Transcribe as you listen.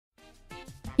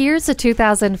Here's a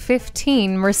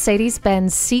 2015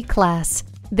 Mercedes-Benz C-Class.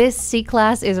 This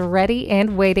C-Class is ready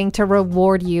and waiting to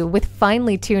reward you with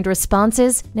finely tuned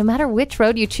responses no matter which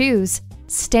road you choose.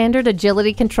 Standard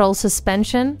agility control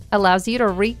suspension allows you to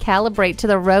recalibrate to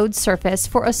the road surface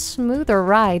for a smoother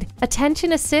ride.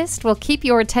 Attention assist will keep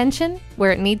your attention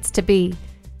where it needs to be.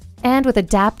 And with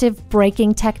adaptive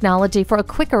braking technology for a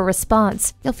quicker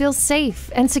response, you'll feel safe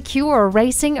and secure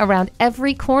racing around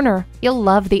every corner. You'll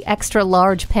love the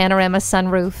extra-large panorama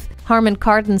sunroof, Harman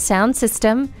Kardon sound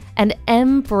system, and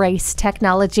M-Brace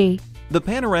technology. The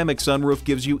panoramic sunroof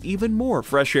gives you even more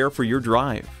fresh air for your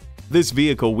drive. This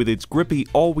vehicle with its grippy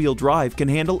all-wheel drive can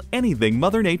handle anything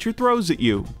Mother Nature throws at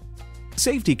you.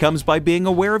 Safety comes by being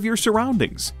aware of your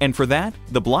surroundings, and for that,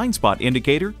 the blind spot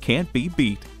indicator can't be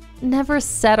beat. Never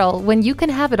settle when you can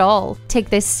have it all. Take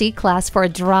this C-Class for a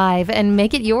drive and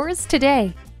make it yours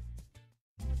today.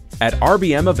 At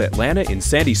RBM of Atlanta in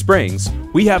Sandy Springs,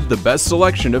 we have the best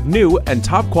selection of new and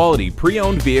top-quality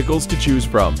pre-owned vehicles to choose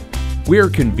from. We are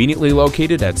conveniently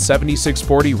located at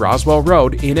 7640 Roswell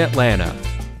Road in Atlanta.